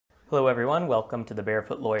Hello everyone, welcome to the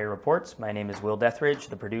Barefoot Lawyer Reports. My name is Will Deathridge,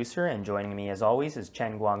 the producer, and joining me as always is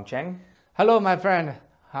Chen Guangcheng. Hello my friend,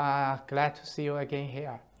 glad to see you again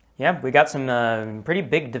here. Yeah, we got some pretty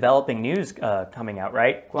big developing news coming out,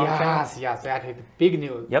 right, Guangcheng? Yes, that is big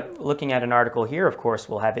news. Yep, looking at an article here, of course,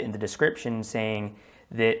 we'll have it in the description, saying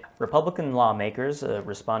that Republican lawmakers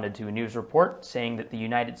responded to a news report saying that the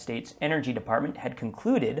United States Energy Department had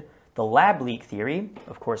concluded the lab leak theory,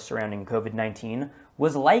 of course surrounding COVID-19,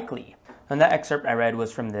 was likely. And that excerpt I read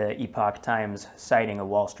was from the Epoch Times, citing a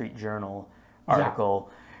Wall Street Journal article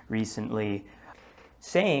recently,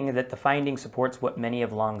 saying that the finding supports what many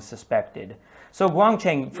have long suspected. So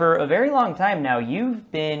Guangcheng, for a very long time now,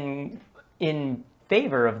 you've been in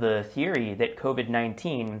favor of the theory that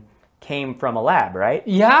COVID-19 came from a lab, right?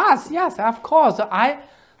 Yes, of course.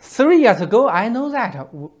 3 years ago, I know that.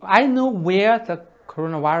 I know where the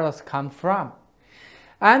coronavirus comes from.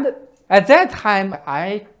 And at that time,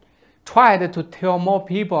 I tried to tell more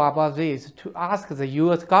people about this, to ask the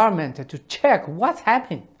US government to check what's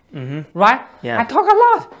happening, right? Yeah. I talk a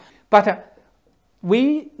lot, but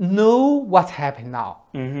we know what's happening now.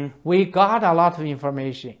 We got a lot of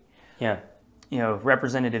information. Yeah. You know,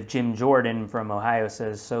 Representative Jim Jordan from Ohio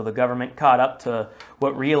says, so the government caught up to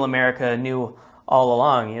what real America knew all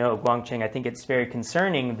along. You know, Guangcheng, I think it's very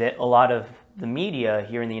concerning that a lot of the media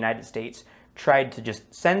here in the United States tried to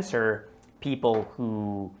just censor people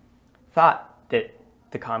who thought that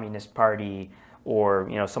the Communist Party or,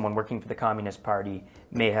 you know, someone working for the Communist Party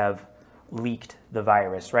may have leaked the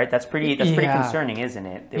virus, right? That's pretty concerning, isn't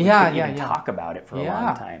it? That we couldn't even talk about it for a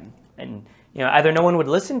long time. And, you know, either no one would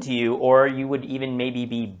listen to you, or you would even maybe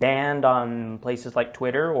be banned on places like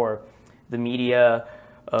Twitter, or the media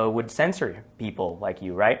would censor people like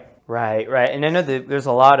you, right? Right. And I know that there's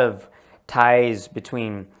a lot of ties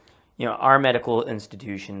between, you know, our medical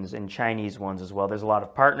institutions and Chinese ones as well. There's a lot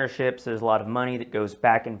of partnerships. There's a lot of money that goes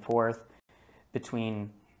back and forth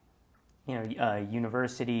between, you know,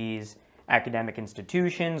 universities, academic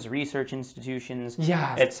institutions, research institutions,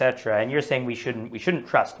 etc. And you're saying we shouldn't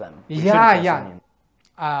trust them.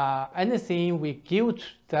 Anything we give to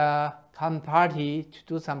the Communist Party to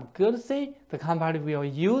do some good thing, the Communist Party will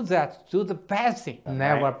use that to do the bad thing.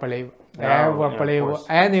 Never believe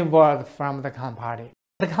any word from the Communist Party.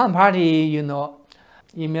 The Communist Party, you know,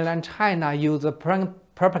 in mainland China, use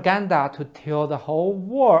propaganda to tell the whole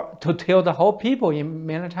world, to tell the whole people in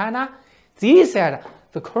mainland China. They said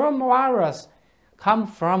the coronavirus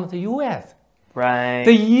comes from the U.S. Right.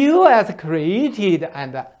 The U.S. created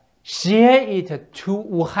and shared it to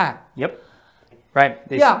Wuhan. Yep. Right.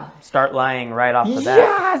 They start lying right off the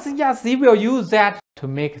bat. Yes. They will use that to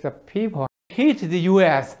make the people hate the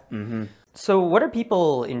U.S. So what are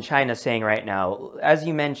people in China saying right now? As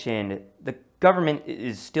you mentioned, the government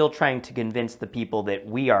is still trying to convince the people that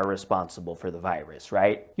we are responsible for the virus,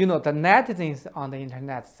 right? You know, the netizens on the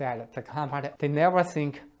internet said the Communist Party, they never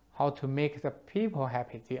think how to make the people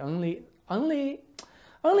happy. The only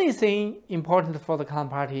thing important for the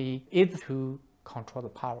Communist Party is to control the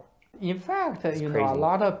power. In fact, That's crazy. A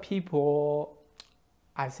lot of people,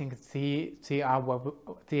 I think they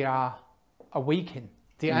are awakened.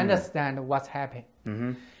 They understand what's happening,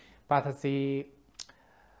 but they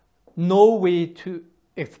no way to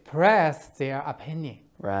express their opinion.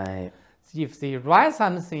 Right. If they write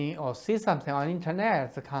something or see something on the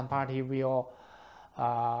internet, the Communist Party will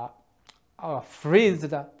freeze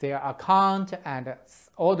their account and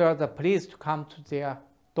order the police to come to their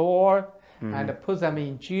door and put them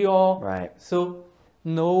in jail. Right. So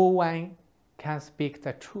no one can speak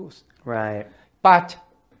the truth. Right. But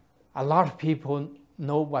a lot of people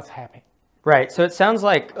know what's happening. Right. So it sounds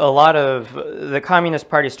like a lot of the Communist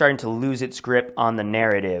Party is starting to lose its grip on the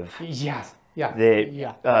narrative. Yes.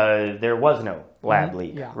 That there was no lab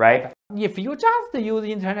leak, right? If you just use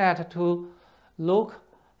the internet to look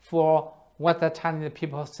for what the Chinese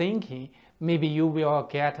people are thinking, maybe you will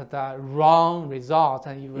get the wrong results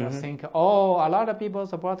and you will think, oh, a lot of people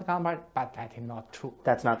support the Communist Party, but that is not true.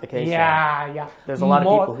 That's not the case. Yeah. There's a lot of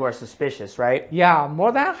people who are suspicious, right? Yeah,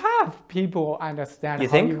 more than half people understand. You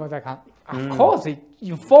think? Of course,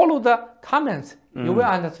 you follow the comments, you will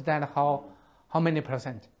understand how many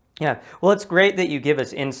percent. Yeah, well, it's great that you give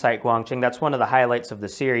us insight, Guangcheng. That's one of the highlights of the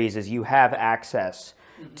series, is you have access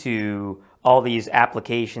to all these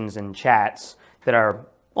applications and chats that are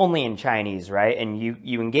only in Chinese, right? And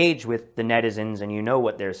you engage with the netizens and you know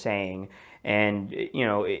what they're saying. And, you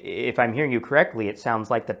know, if I'm hearing you correctly, it sounds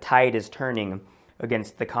like the tide is turning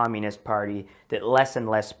against the Communist Party, that less and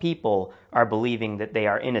less people are believing that they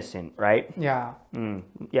are innocent, right? Yeah.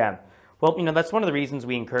 Yeah. Well, you know, that's one of the reasons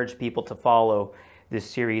we encourage people to follow this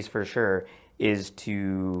series for sure. is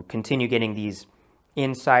to continue getting these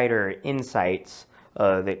insider insights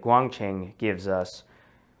that Guangcheng gives us,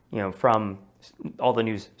 from all the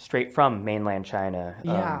news straight from mainland China.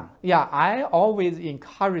 Yeah. I always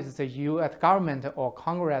encourage the U.S. government or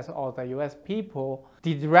Congress or the U.S. people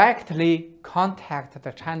directly contact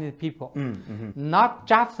the Chinese people, not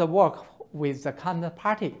just work with the Communist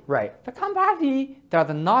Party. Right. The Communist Party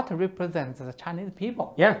does not represent the Chinese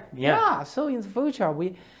people. Yeah. So in the future,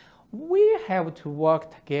 we have to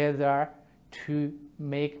work together to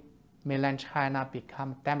make mainland China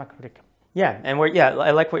become democratic. Yeah, and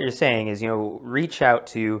I like what you're saying is, reach out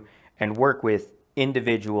to and work with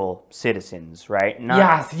individual citizens, right?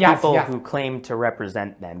 Not people who claim to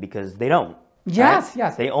represent them, because they don't. Yes.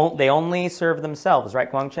 They only serve themselves, right,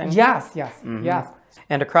 Guangcheng? Yes.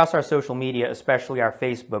 And across our social media, especially our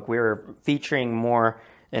Facebook, we're featuring more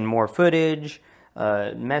and more footage,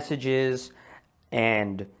 messages,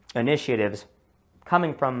 and initiatives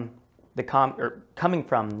coming from coming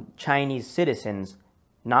from Chinese citizens,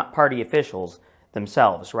 not party officials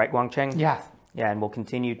themselves, right, Guangcheng? Yes. Yeah, and we'll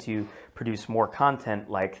continue to produce more content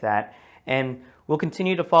like that, and we'll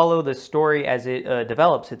continue to follow the story as it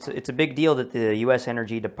develops. It's a big deal that the U.S.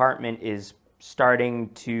 Energy Department is starting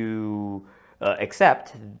to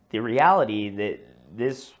accept the reality that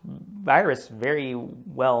this virus very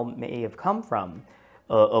well may have come from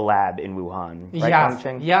a lab in Wuhan, right,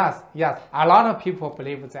 Guangcheng? Yes. A lot of people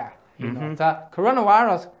believe that. The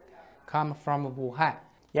coronavirus comes from Wuhan.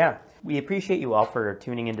 Yeah. We appreciate you all for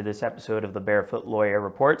tuning into this episode of the Barefoot Lawyer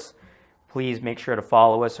Reports. Please make sure to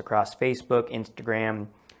follow us across Facebook, Instagram,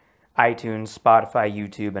 iTunes, Spotify,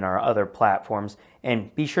 YouTube, and our other platforms.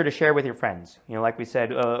 And be sure to share with your friends. Like we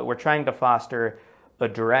said, we're trying to foster a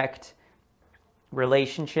direct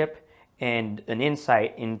relationship and an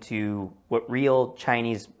insight into what real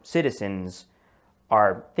Chinese citizens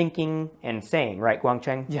are thinking and saying, right,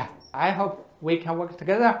 Guangcheng? Yeah, I hope we can work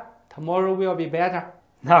together. Tomorrow will be better.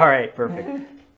 All right, perfect.